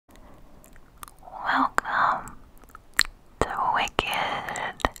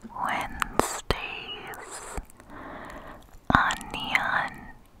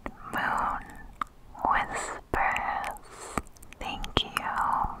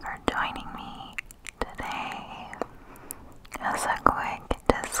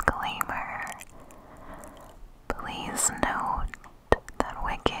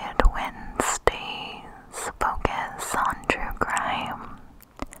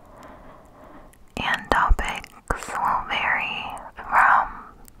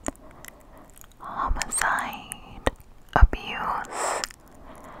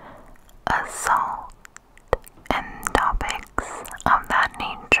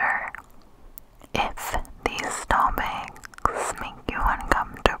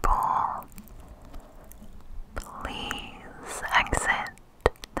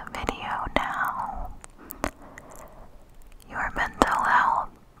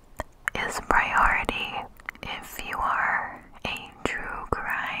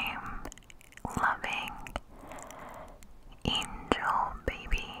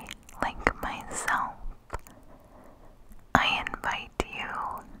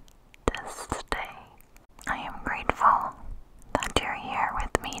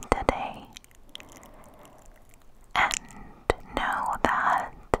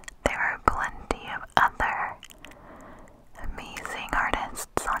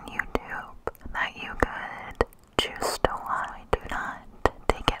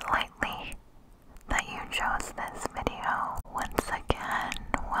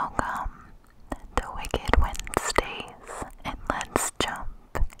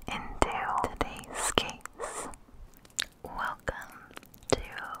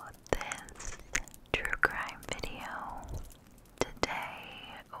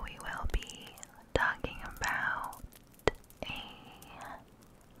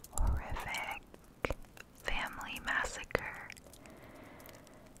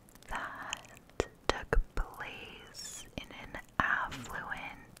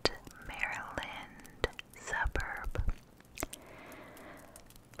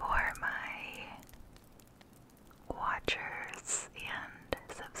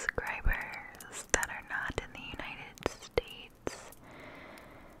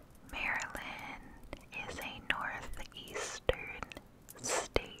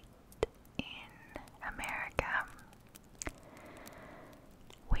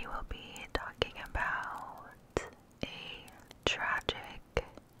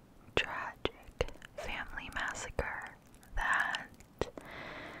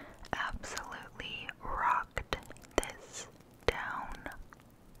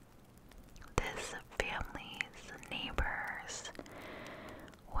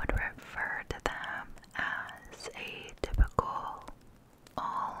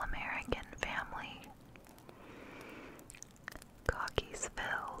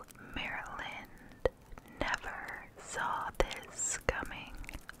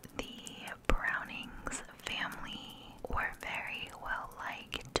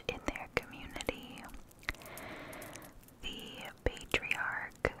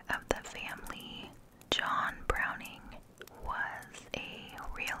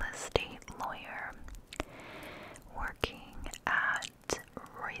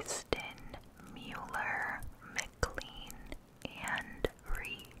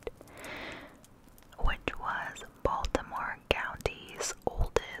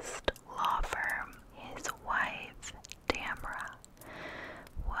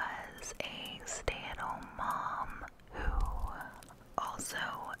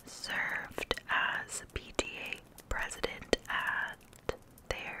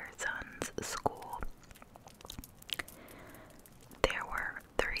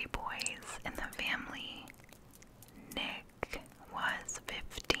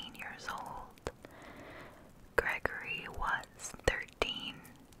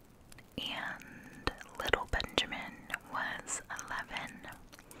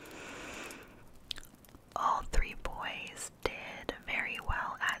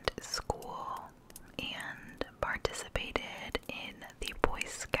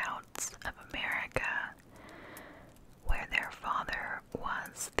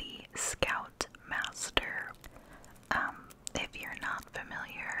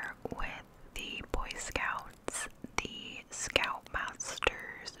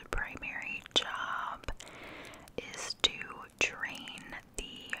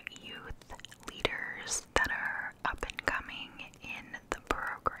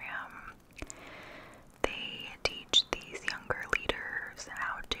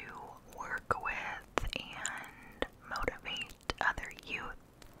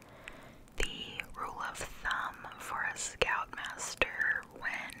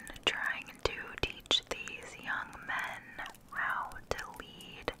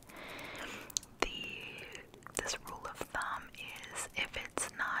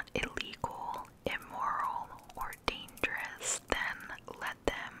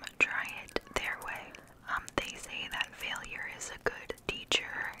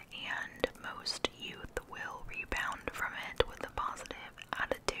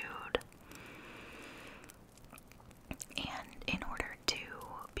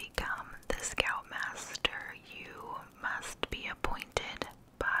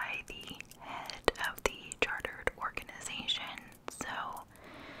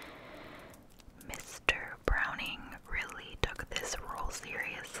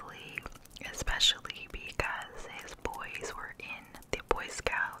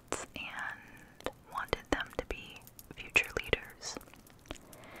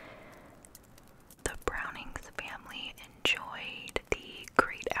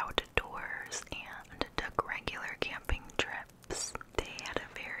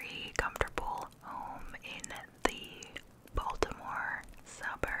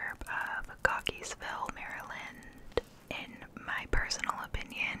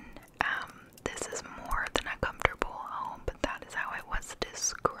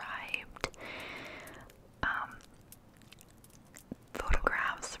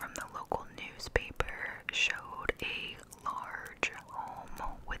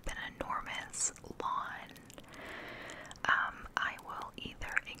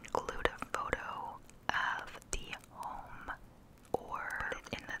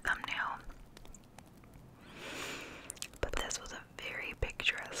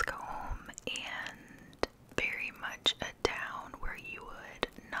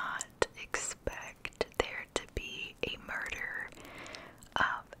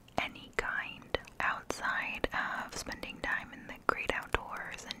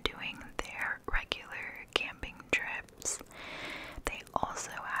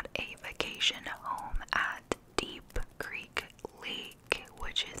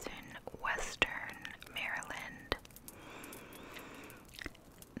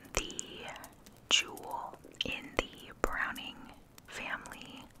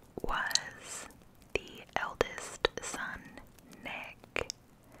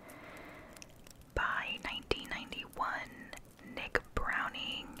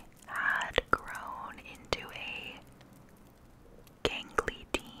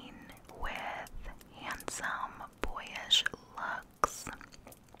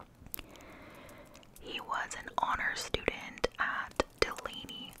was an honor student at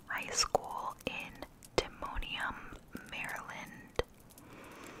Delaney High School in Timonium, Maryland.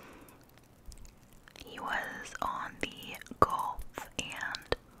 He was on the golf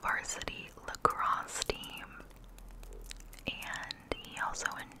and varsity lacrosse team, and he also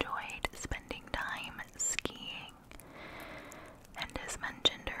enjoyed spending time skiing. And as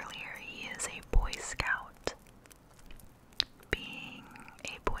mentioned earlier, he is a Boy Scout. Being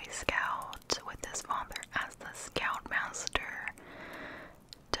a Boy Scout with his father as the scoutmaster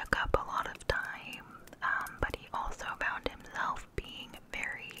took up a lot of time, but he also found himself being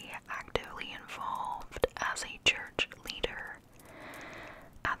very actively involved as a church leader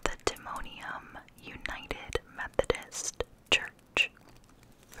at the Timonium United Methodist Church.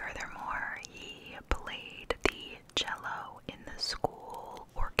 Furthermore, he played the cello in the school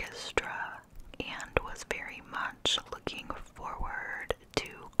orchestra and was very much looking forward to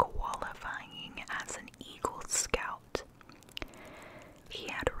qualifying as an Eagle Scout. He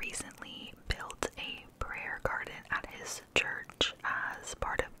had recently built a prayer garden at his church as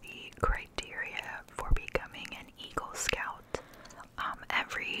part of the criteria for becoming an Eagle Scout.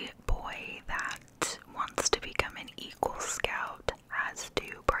 Every boy that wants to become an Eagle Scout has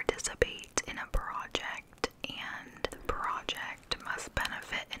to participate in a project, and the project must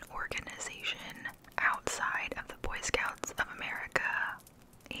benefit an organization outside of the Boy Scouts of America,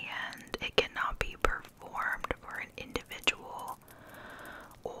 and it cannot be performed for an individual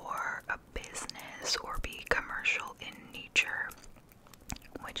or a business or be commercial in nature,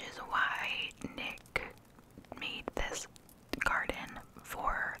 which is why Nick made this garden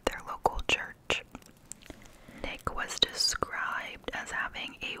for their local church. Nick was described as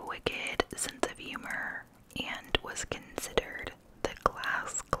having a wicked sense of humor and was considered the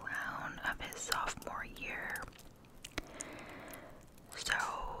class clown of his sophomore year. So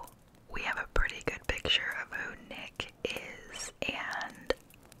we have a pretty good picture of who Nick is, and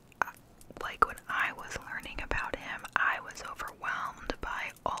like when I was learning about him, I was overwhelmed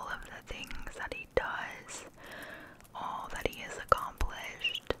by all of the things that he does, all that he has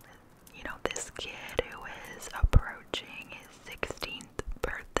accomplished. You know, this kid who is approaching his 16th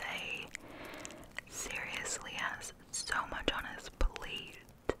birthday seriously has so much on his plate.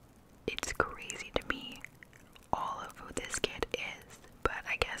 It's crazy to me, all of who this kid is, but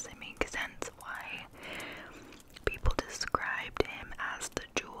I guess it makes sense why people described him as the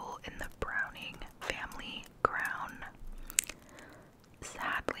jewel in the Browning family crown.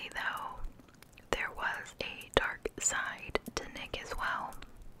 Sadly, though, there was a dark side to Nick as well.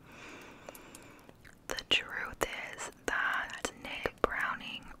 The truth is that Nick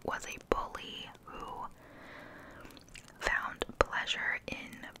Browning was a bully who found pleasure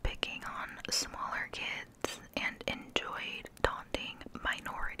in picking on smaller kids and enjoyed taunting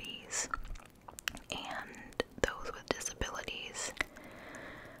minorities and those with disabilities.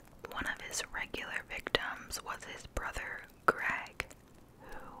 One of his regular victims was his brother Greg,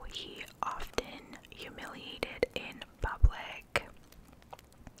 who he often humiliated in public.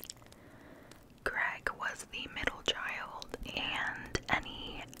 Greg was the middle child, and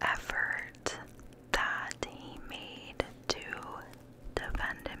any effort that he made to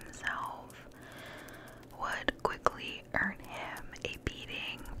defend himself would quickly earn him a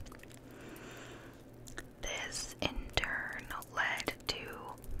beating. This in turn led to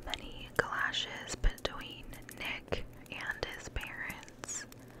many clashes between Nick and his parents.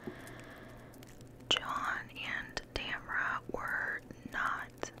 John and Tamara were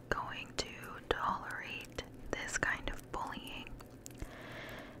not going to tolerate this kind of bullying.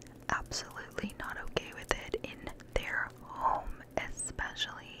 Absolutely not okay with it in their home,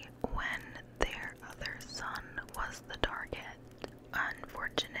 especially when their other son was the target.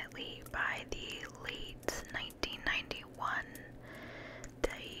 Unfortunately, by the late 1991, the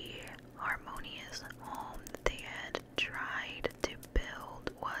harmonious home that they had tried to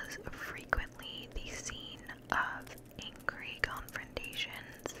build was frequently the scene of angry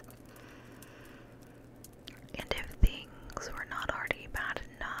confrontations. And if things were not already bad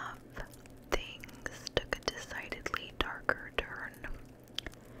enough, things took a decidedly darker turn.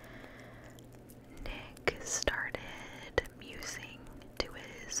 Nick started musing to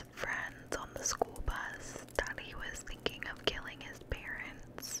his friends on the school bus that he was thinking of killing his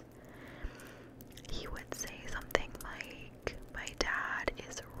parents. He would say something like, "My dad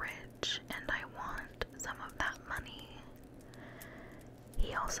is rich and I want some of that money."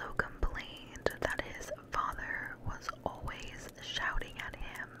 He also complained that his father was always shouting at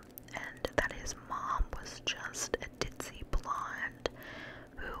him and that his mom was just a ditzy blonde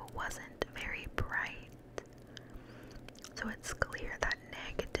who wasn't very bright. So it's clear that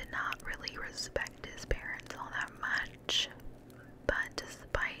Nick did not really respect his parents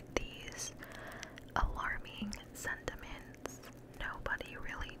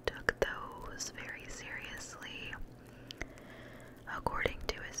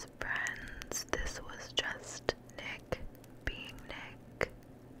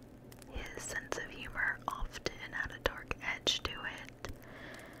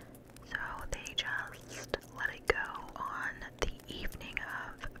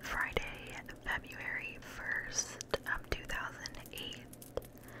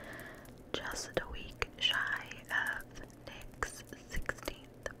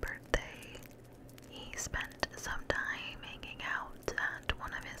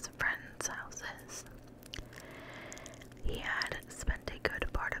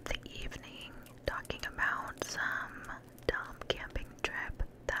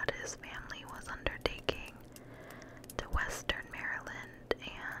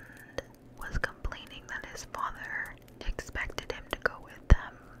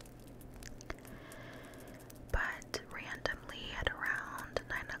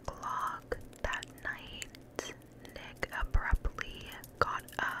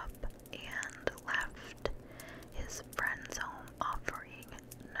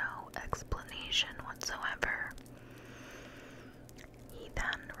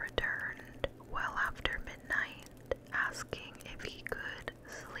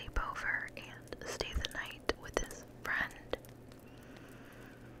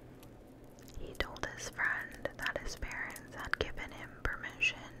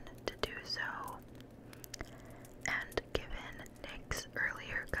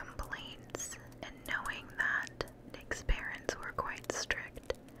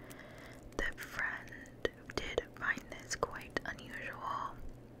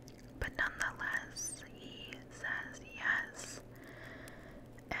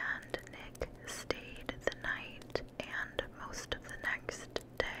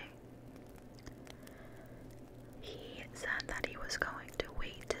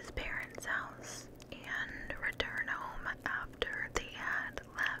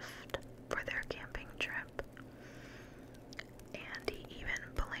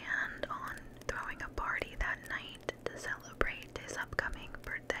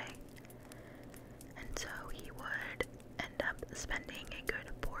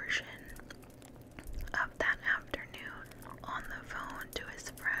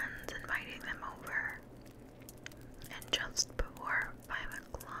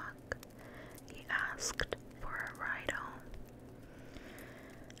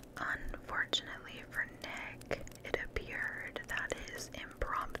Unfortunately for Nick, it appeared that his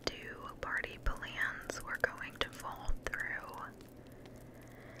impromptu party plans were going to fall through.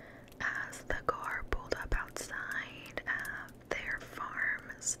 As the car pulled up outside of their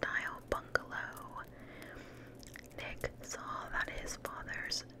farm-style bungalow, Nick saw that his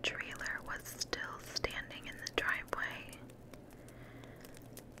father's trailer was still standing in the driveway.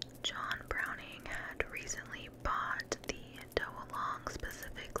 John Browning had recently bought the tow-along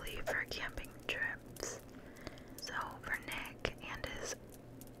specifically for camping trips. So for Nick and his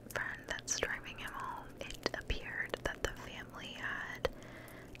friend that's driving him home, it appeared that the family had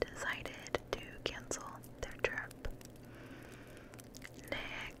decided to cancel their trip.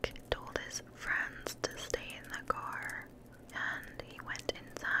 Nick told his friends to stay in the car, and he went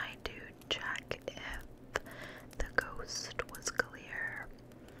inside to check if the coast was clear,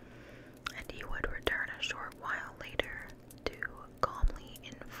 and he would return a short while later to calmly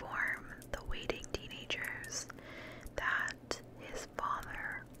inform the waiting teenagers that his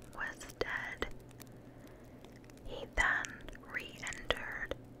father was dead. He then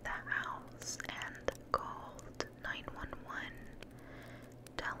re-entered the house and called 911,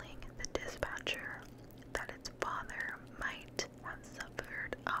 telling the dispatcher that his father might have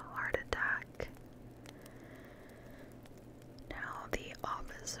suffered a heart attack. Now, the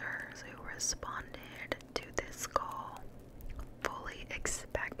officers who responded to this call fully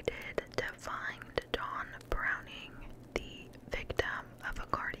expected to find John Browning the victim of a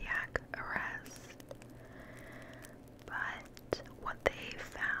cardiac arrest. But what they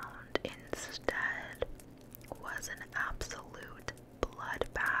found instead was an absolute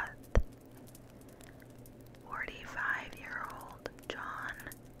bloodbath. 45-year-old John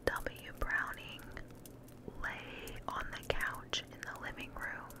W. Browning lay on the couch in the living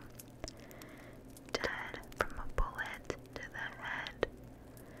room, dead from a bullet to the head.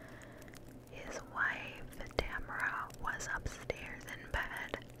 His wife, Tamara, was upstairs in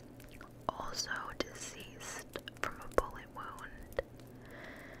bed, also deceased from a bullet wound.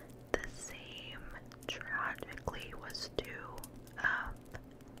 The same, tragically, was true of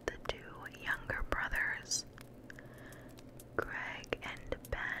the two younger brothers. Greg and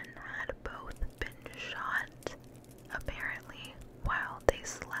Ben had both been shot, apparently while they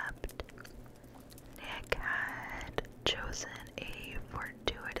slept. Nick had chosen a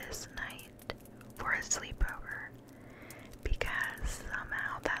fortuitous night for a sleepover because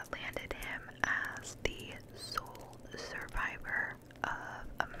somehow that landed him as the sole survivor of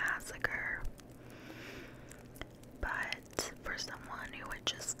a massacre. But for someone who had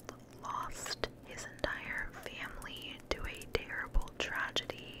just lost his entire family to a terrible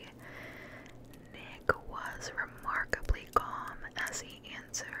tragedy, Nick was remarkably calm as he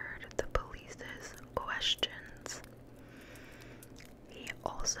answered the police's questions. He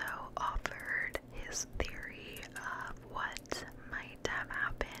also offered his theory of what might have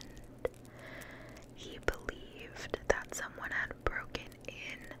happened. He believed that someone had broken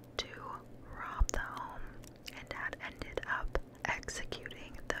in to rob the home and had ended up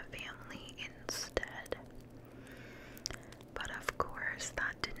executing the family instead. But of course,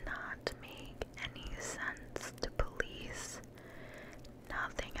 that did not make any sense to police.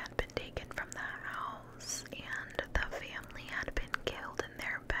 Nothing had been taken from the house, and the family had been killed in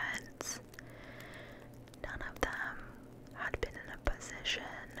their beds. None of them had been in a position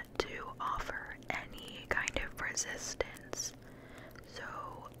to offer any kind of resistance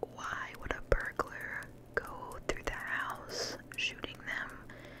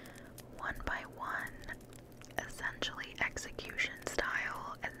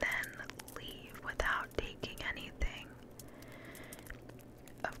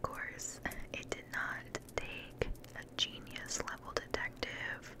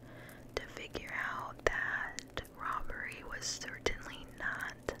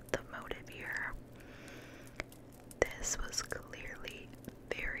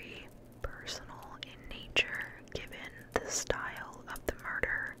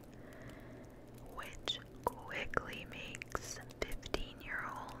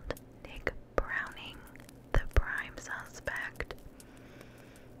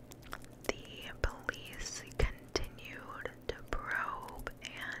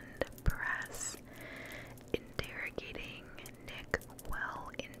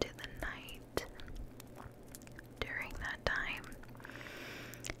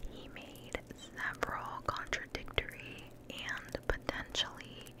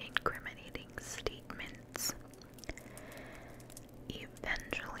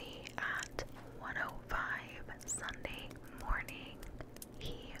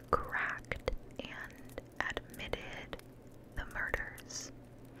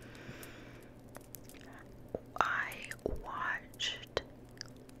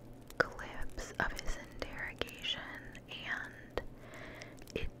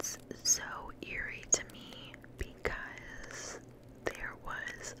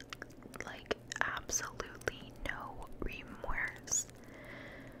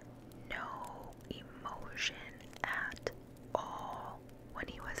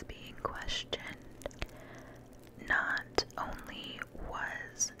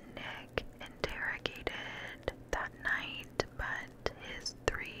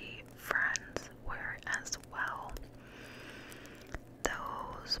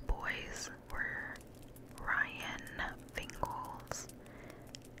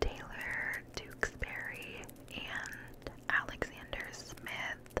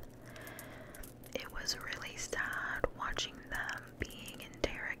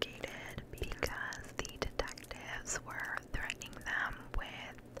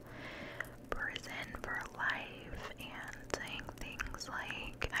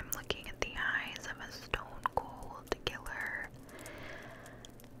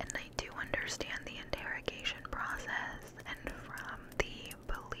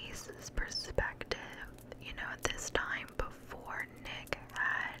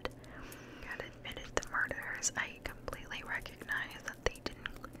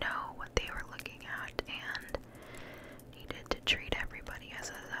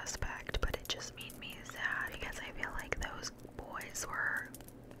suspect, but it just made me sad because I feel like those boys were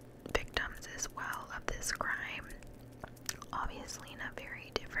victims as well of this crime. Obviously in a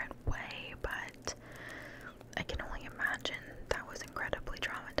very different way, but I can only imagine that was incredibly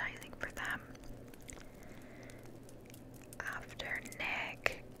traumatizing for them. After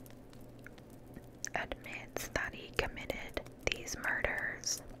Nick admits that he committed these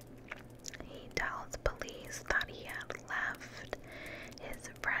murders, he tells police that he had left his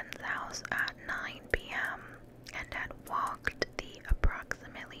friend's house at 9 p.m. and had walked the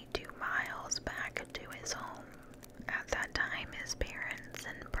approximately 2 miles back to his home. At that time, his parents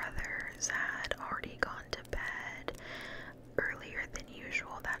and brothers had already gone to bed earlier than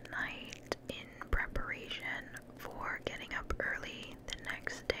usual that night in preparation for getting up early the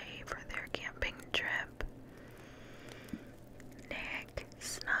next day for their camping trip. Nick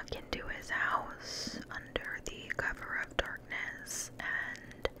snuck into his house under the cover of darkness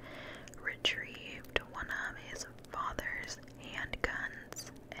and retrieved one of his father's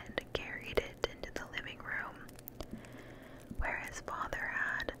handguns and carried it into the living room, where his father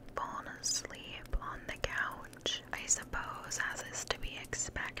had fallen asleep on the couch. I suppose, as is to be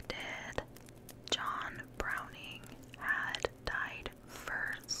expected, John Browning had died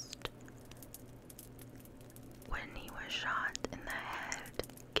first when he was shot in the head.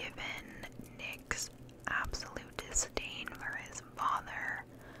 Given Nick's absolute disdain for his father,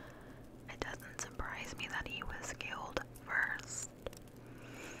 it doesn't surprise me that he was killed first.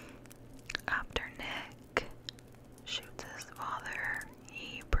 After Nick shoots his father,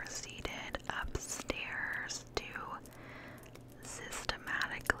 he proceeded upstairs to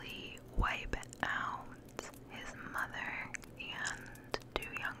systematically wipe out his mother and 2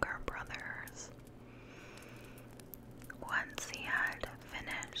 younger brothers. Once he had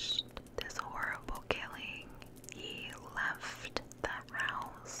finished this horrible killing, he left the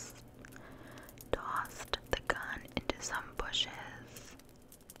house, tossed the gun into some bushes,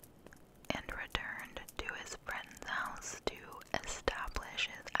 and returned to his friend's house to establish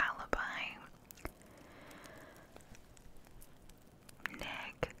his alibi.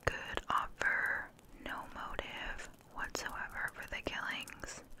 Nick could offer no motive whatsoever for the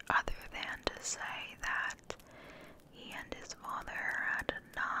killings, other than to say that he and his father had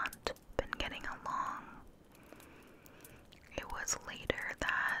not been getting along. It was later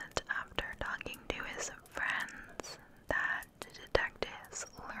that, after talking to his friends, that detectives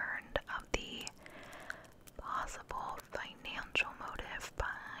learned of the possible financial motive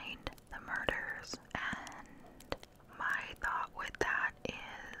behind the murders, and my thought with that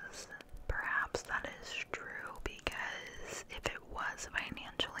is perhaps that is true, because if it was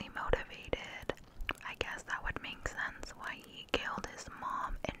financially motivated, I guess that would make sense why he killed his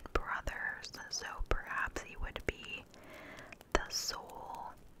mom and brothers, so perhaps he would be the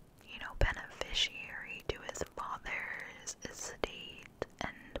sole, beneficiary to his father's estate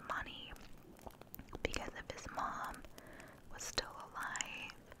and money, because if his mom was still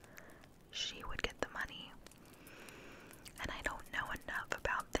alive, she would get the money. And I don't know enough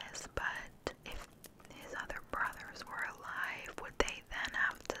about this, but if his other brothers were alive, would they then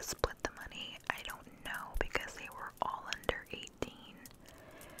have to split the money? I don't know, because they were all under 18.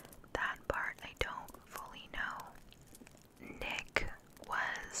 That part I don't fully know. Nick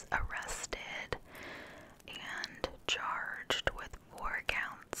was arrested and charged with 4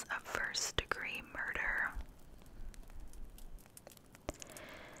 counts of first-degree murder.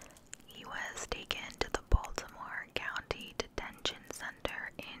 He was taken to the Baltimore County Detention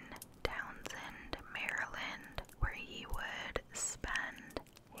Center in Townsend, Maryland, where he would spend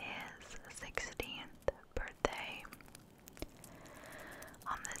his 16th birthday.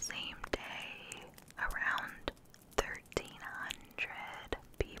 On the same day, around 1,300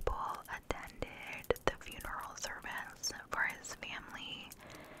 people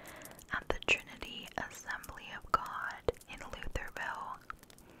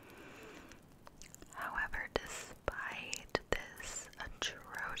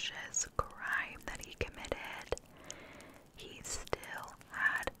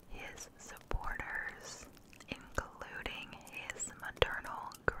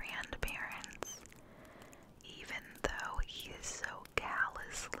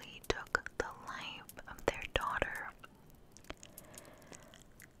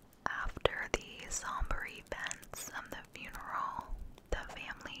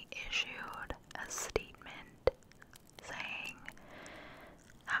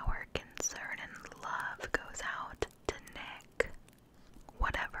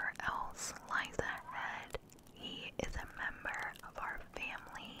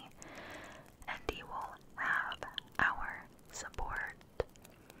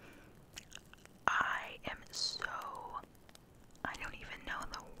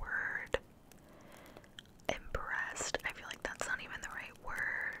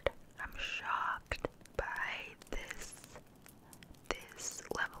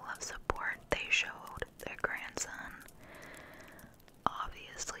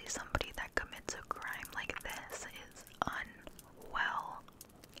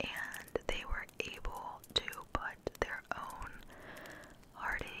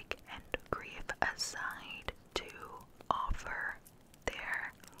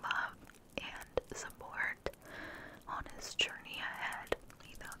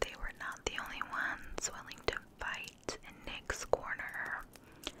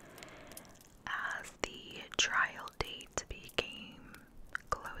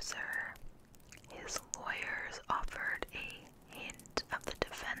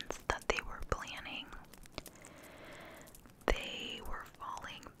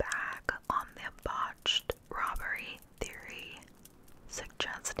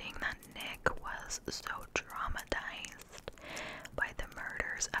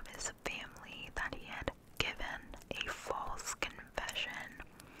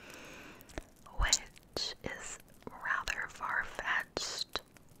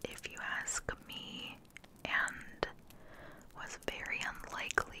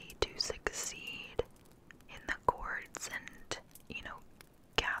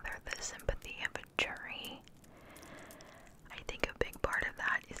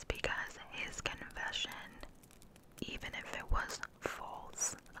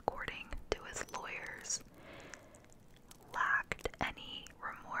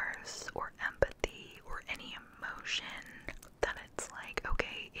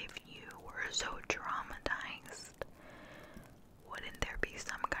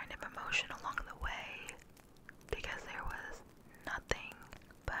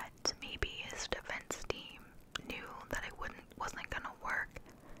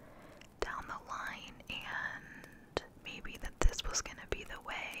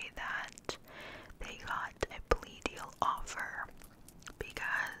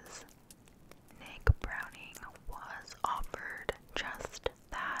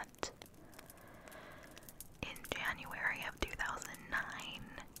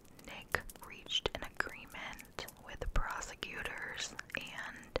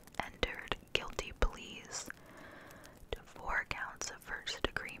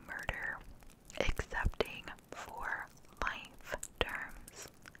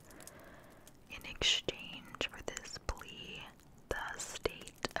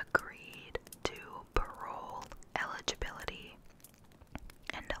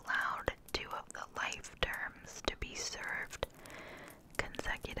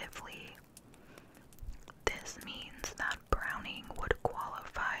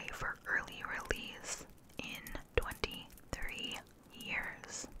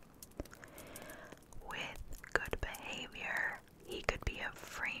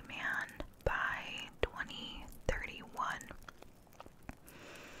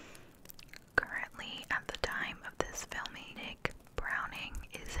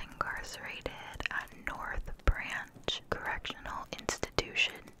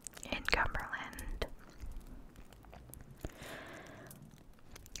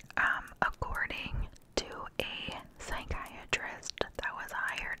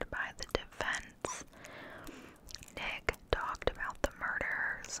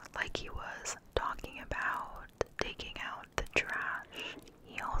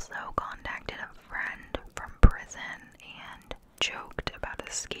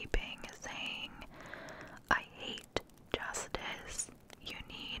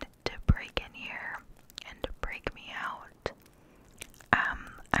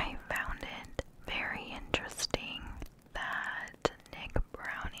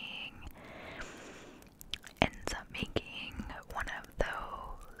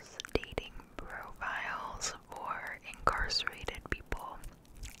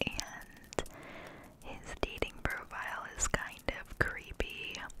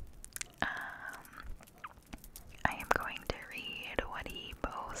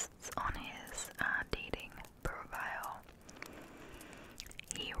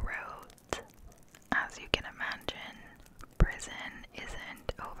prison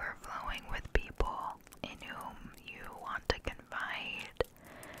isn't overflowing with people in whom you want to confide.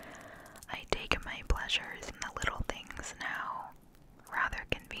 I take my pleasures in the little things now.